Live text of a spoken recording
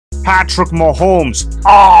Patrick Mahomes.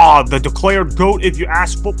 The declared GOAT if you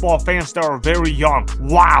ask football fans that are very young.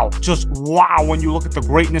 Wow, just wow when you look at the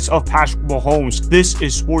greatness of Patrick Mahomes. This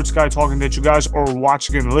is Sports Guy Talking that you guys are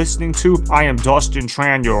watching and listening to. I am Dustin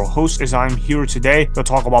Tran, your host, as I'm here today to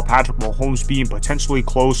talk about Patrick Mahomes being potentially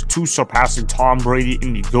close to surpassing Tom Brady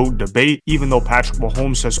in the GOAT debate. Even though Patrick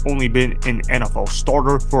Mahomes has only been an NFL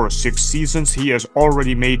starter for 6 seasons, he has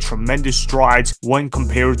already made tremendous strides when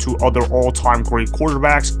compared to other all-time great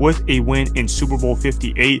quarterbacks. With a win in Super Bowl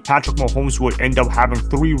 58, Patrick Mahomes would end up having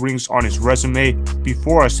 3 rings on his resume.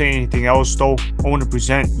 Before I say anything else though, I want to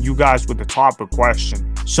present you guys with the topic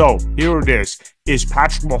question. So here it is. Is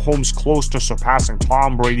Patrick Mahomes close to surpassing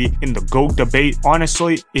Tom Brady in the GOAT debate?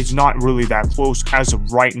 Honestly, it's not really that close as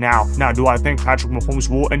of right now. Now, do I think Patrick Mahomes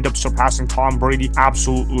will end up surpassing Tom Brady?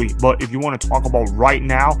 Absolutely. But if you want to talk about right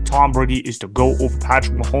now, Tom Brady is the GOAT over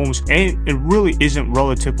Patrick Mahomes, and it really isn't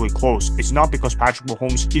relatively close. It's not because Patrick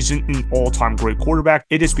Mahomes isn't an all-time great quarterback.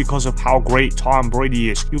 It is because of how great Tom Brady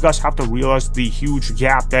is. You guys have to realize the huge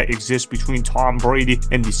gap that exists between Tom Brady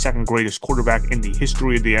and the second greatest quarterback in the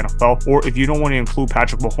history of the NFL. Or if you don't want to include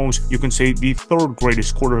Patrick Mahomes, you can say the 3rd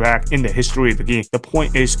greatest quarterback in the history of the game. The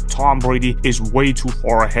point is, Tom Brady is way too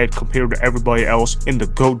far ahead compared to everybody else in the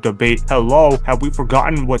GOAT debate. Hello, have we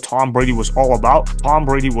forgotten what Tom Brady was all about? Tom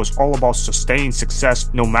Brady was all about sustained success,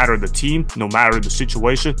 no matter the team, no matter the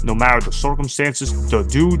situation, no matter the circumstances. The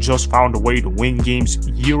dude just found a way to win games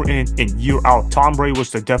year in and year out. Tom Brady was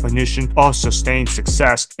the definition of sustained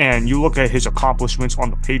success, and you look at his accomplishments on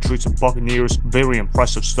the Patriots and Buccaneers, very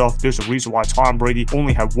impressive stuff. There's a reason why Tom Brady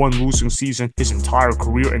only had 1 losing season his entire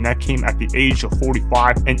career, and that came at the age of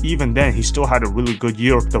 45, and even then he still had a really good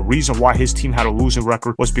year. The reason why his team had a losing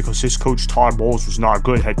record was because his coach Todd Bowles was not a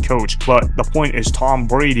good head coach. But the point is, Tom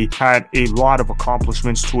Brady had a lot of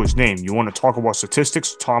accomplishments to his name. You want to talk about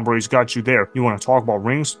statistics? Tom Brady's got you there. You want to talk about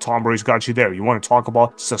rings? Tom Brady's got you there. You want to talk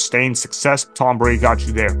about sustained success? Tom Brady got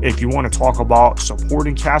you there. If you want to talk about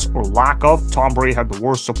supporting cast or lack of, Tom Brady had the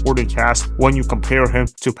worst supporting cast when you compare him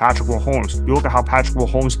to Patrick Mahomes. You look at how Patrick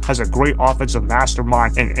Mahomes has a great offensive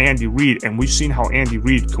mastermind and Andy Reid, and we've seen how Andy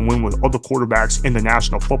Reid can win with other quarterbacks in the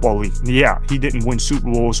National Football League. Yeah, he didn't win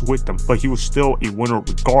Super Bowls with them, but he was still a winner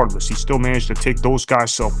regardless. He still managed to take those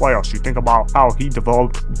guys to the playoffs. You think about how he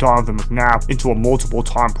developed Donovan McNabb into a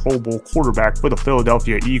multiple-time Pro Bowl quarterback for the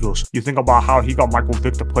Philadelphia Eagles. You think about how he got Michael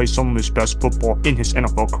Vick to play some of his best football in his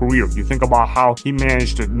NFL career. You think about how he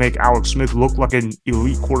managed to make Alex Smith look like an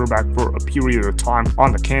elite quarterback for a period of time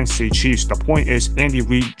on the Kansas City Chiefs. The point is, Andy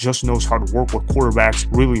Reid just knows how to work with quarterbacks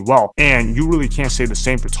really well, and you really can't say the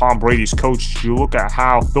same for Tom Brady's coach. You look at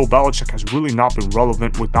how Bill Belichick has really not been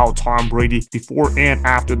relevant without Tom Brady before and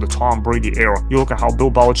after the Tom Brady era. You look at how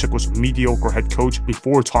Bill Belichick was a mediocre head coach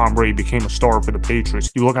before Tom Brady became a star for the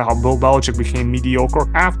Patriots. You look at how Bill Belichick became mediocre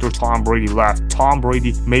after Tom Brady left. Tom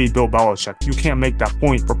Brady made Bill Belichick. You can't make that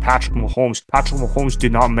point for Patrick Mahomes. Patrick Mahomes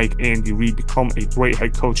did not make Andy Reid become a great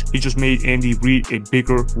head coach. He just made Andy Reid a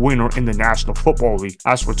bigger winner in the National Football League.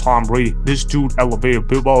 As for Tom Brady, this dude elevated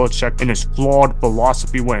Bill Belichick and his flawed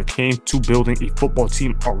philosophy when it came to building a football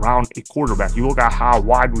team around a quarterback. You look at how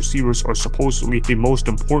wide receivers are supposedly the most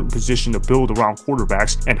important position to build around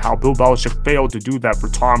quarterbacks, and how Bill Belichick failed to do that for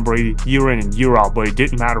Tom Brady year in and year out, but it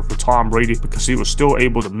didn't matter for Tom Brady because he was still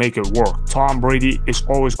able to make it work. Tom Brady is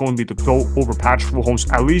always going to be the GOAT over Patrick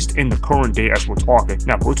Mahomes, at least in the current day as we're talking.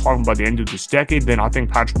 Now, if we're talking about the end of this decade, then I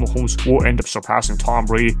think Patrick Mahomes will end up surpassing Tom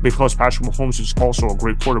Brady because Patrick Mahomes is also a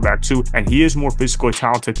great quarterback too, and he is more physically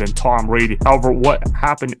talented than Tom Brady. However, what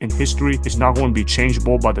happened in history is not going to be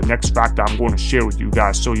changeable by the next fact that I'm going to share with you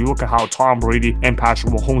guys. So you look at how Tom Brady and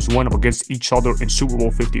Patrick Mahomes went up against each other in Super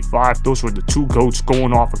Bowl 55. Those were the 2 GOATs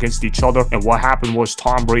going off against each other, and what happened was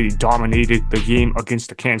Tom Brady dominated the game against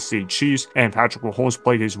the Kansas City Chiefs, and Patrick Mahomes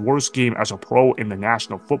played his worst game as a pro in the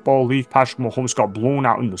National Football League. Patrick Mahomes got blown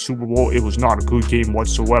out in the Super Bowl. It was not a good game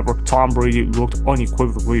whatsoever. Tom Brady looked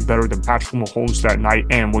unequivocally better than Patrick Mahomes that night,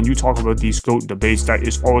 and when you talk about these GOAT debates, that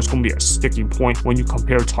is always going to be a sticking point when you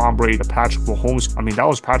compare Tom Brady to Patrick Mahomes. I mean, that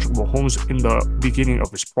was Patrick Mahomes in the beginning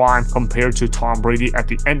of his prime compared to Tom Brady at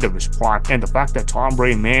the end of his prime, and the fact that Tom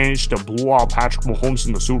Brady managed to blow out Patrick Mahomes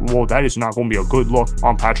in the Super Bowl, that is not going to be a good look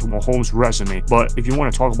on Patrick Mahomes' resume. But if you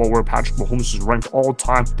want to talk about where Patrick Mahomes is ranked all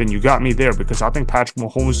time, then you got me there, because I think Patrick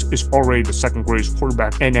Mahomes is already the 2nd greatest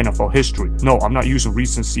quarterback in NFL history. No, I'm not using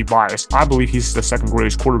recency bias. I believe he's the 2nd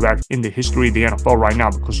greatest quarterback in in the history of the NFL right now,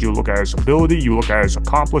 because you look at his ability, you look at his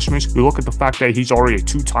accomplishments, you look at the fact that he's already a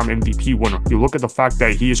two-time MVP winner, you look at the fact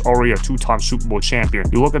that he is already a two-time Super Bowl champion,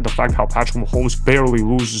 you look at the fact how Patrick Mahomes barely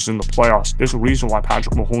loses in the playoffs. There's a reason why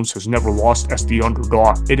Patrick Mahomes has never lost as the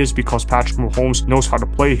underdog. It is because Patrick Mahomes knows how to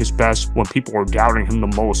play his best when people are doubting him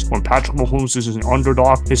the most. When Patrick Mahomes is an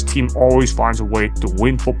underdog, his team always finds a way to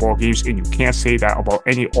win football games, and you can't say that about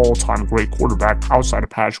any all-time great quarterback outside of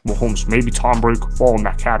Patrick Mahomes. Maybe Tom Brady could fall in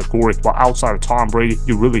that category, but outside of Tom Brady,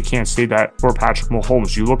 you really can't say that for Patrick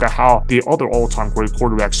Mahomes. You look at how the other all-time great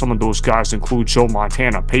quarterbacks, some of those guys include Joe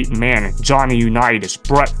Montana, Peyton Manning, Johnny Unitas,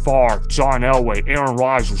 Brett Favre, John Elway, Aaron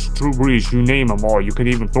Rodgers, Drew Brees, you name them all. You can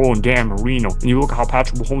even throw in Dan Marino. And you look at how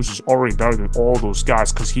Patrick Mahomes is already better than all those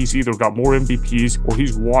guys, because he's either got more MVPs or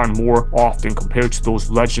he's won more often compared to those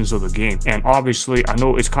legends of the game. And obviously, I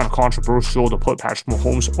know it's kind of controversial to put Patrick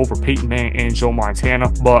Mahomes over Peyton Manning and Joe Montana,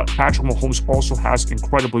 but Patrick Mahomes also has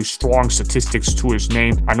incredibly strong statistics to his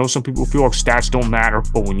name. I know some people feel like stats don't matter,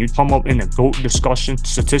 but when you come up in a GOAT discussion,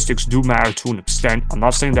 statistics do matter to an extent. I'm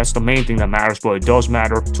not saying that's the main thing that matters, but it does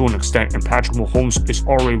matter to an extent. And Patrick Mahomes is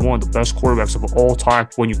already one of the best quarterbacks of all time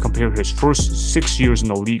when you compare his first 6 years in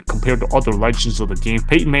the league compared to other legends of the game.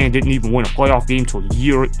 Peyton Manning didn't even win a playoff game till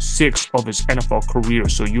year 6 of his NFL career.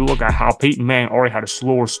 So you look at how Peyton Manning already had a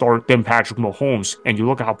slower start than Patrick Mahomes, and you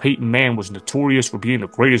look at how Peyton Manning was notorious for being the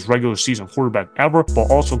greatest regular season quarterback ever, but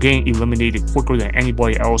also getting eliminated quicker than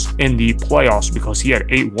anybody else in the playoffs because he had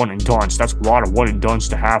 8 one-and-dones. That's a lot of one-and-dones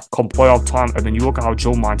to have come playoff time. And then you look at how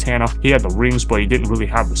Joe Montana, he had the rings, but he didn't really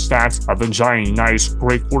have the stats. Then Johnny Unitas,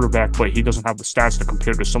 great quarterback, but he doesn't have the stats to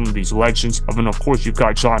compare to some of these legends. And then of course you've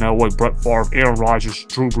got John Elway, Brett Favre, Aaron Rodgers,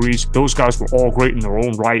 Drew Brees. Those guys were all great in their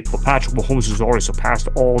own right, but Patrick Mahomes has already surpassed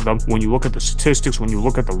all of them when you look at the statistics, when you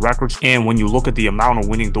look at the records, and when you look at the amount of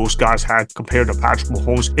winning those guys had compared to Patrick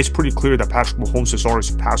Mahomes. It's pretty clear that Patrick Mahomes has already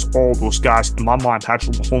surpassed all those guys. In my mind,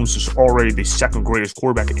 Patrick Mahomes is already the second greatest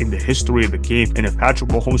quarterback in the history of the game, and if Patrick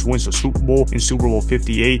Mahomes wins the Super Bowl in Super Bowl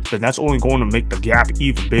 58, then that's only going to make the gap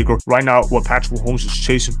even bigger. Right now, what Patrick Mahomes is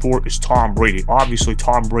chasing for is Tom Brady. Obviously,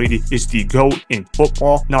 Tom Brady is the GOAT in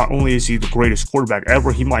football. Not only is he the greatest quarterback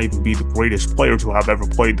ever, he might even be the greatest player to have ever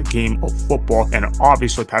played the game of football. And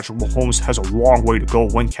obviously, Patrick Mahomes has a long way to go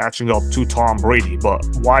when catching up to Tom Brady. But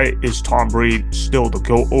why is Tom Brady still the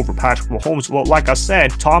GOAT over Patrick Mahomes? Well, like I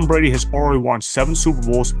said, Tom Brady has already won 7 Super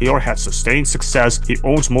Bowls. He already had sustained success. He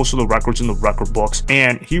owns most of the records in the record books,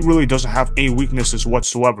 and he really doesn't have any weaknesses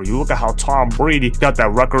whatsoever. You look at how Tom Brady got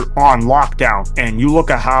that record on lockdown, and you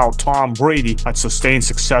look at how Tom Brady had sustained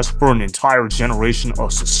success for an entire generation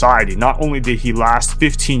of society. Not only did he last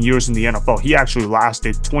 15 years in the NFL, he actually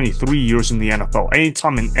lasted 23 years in the NFL.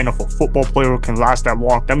 Anytime an NFL football player can last that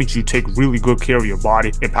long, that means you take really good care of your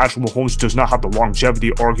body, and Patrick Mahomes does not have the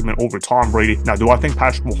longevity argument over Tom Brady. Now, do I think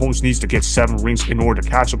Patrick Mahomes needs to get 7 rings in order to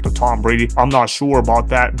catch up to Tom Brady? I'm not sure about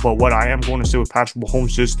that, but what I am going to say with Patrick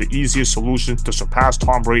Mahomes is the easiest solution to surpass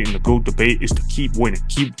Tom Brady in the GOAT debate is to keep winning,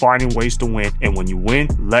 keep finding ways to win, and when you win,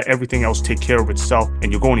 let everything else take care of itself,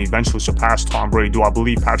 and you're going to eventually surpass Tom Brady. Do I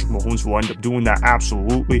believe Patrick Mahomes will end up doing that?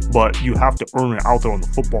 Absolutely, but you have to earn it out there on the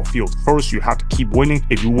football field. First, you have to keep winning.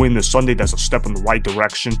 If you win this Sunday, that's a step in the right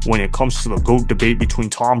direction. When it comes to the GOAT debate between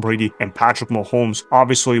Tom Brady and Patrick Mahomes,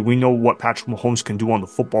 obviously we know what Patrick Mahomes can do on the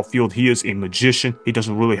football field. He is a magician. He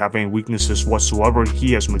doesn't really have any weaknesses whatsoever.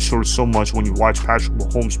 He has matured so much when you watch Patrick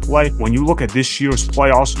Mahomes play. When you look at this year's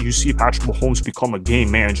playoffs, you see Patrick Mahomes become a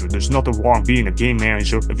game manager. There's nothing wrong being a game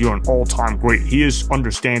manager if you're an all-time great. He is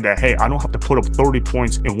understand that, hey, I don't have to put up 30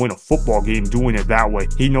 points and win a football game doing it that way.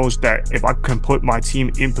 He knows that if I can put my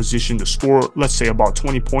team in position to score, let's say about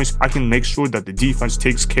 20 points, I can make sure that the defense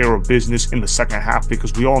takes care of business in the second half,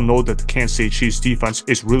 because we all know that the Kansas City Chiefs defense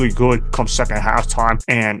is really good come second half time,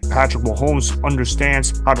 and Patrick Mahomes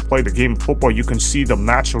understands how to play the game of football. You can see the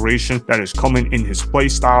maturation that is coming in his play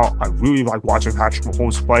style. I really like watching Patrick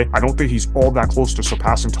Mahomes play. I don't think he's all that close to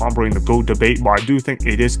surpassing Tom Brady in the GOAT debate, but I do think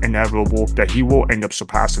it is inevitable that he will end up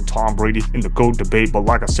surpassing Tom Brady in the GOAT debate. But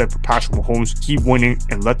like I said, for Patrick Mahomes, keep winning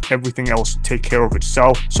and let everything else take care of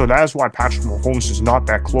itself. So that is why Patrick Mahomes is not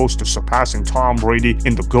that close to surpassing Tom Brady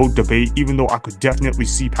in the GOAT debate, even though I could definitely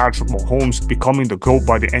see Patrick Mahomes becoming the GOAT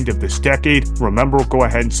by the end of this decade. Remember, go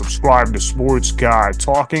ahead and subscribe to Sports Guy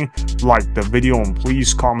Talking, like the video, and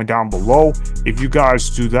please comment down below. If you guys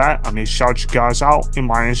do that, I may shout you guys out in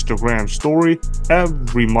my Instagram story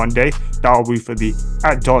every Monday. That will be for the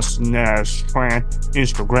 @Dustin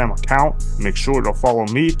Instagram account. Make sure to follow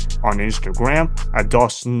me on Instagram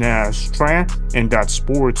 @Dustin and that's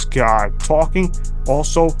Sports Guy Talking.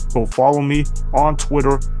 Also, go follow me on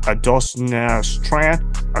Twitter @Dustin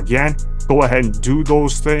Tran. Again, go ahead and do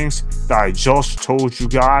those things that I just told you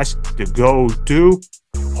guys to go do.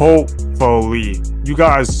 Hopefully, you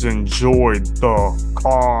guys enjoyed the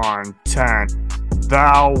content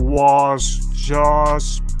that was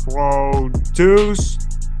just produced.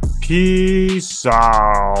 Peace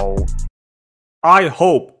out. I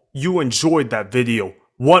hope you enjoyed that video.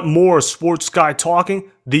 Want more Sports Guy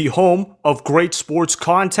Talking, the home of great sports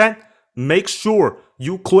content? Make sure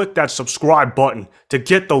you click that subscribe button to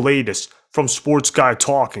get the latest from Sports Guy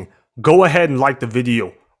Talking. Go ahead and like the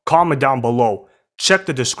video, comment down below, check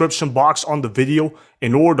the description box on the video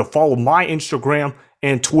in order to follow my Instagram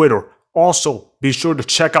and Twitter. Also, be sure to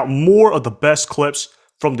check out more of the best clips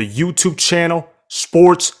from the YouTube channel,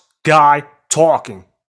 Sports Guy Talking.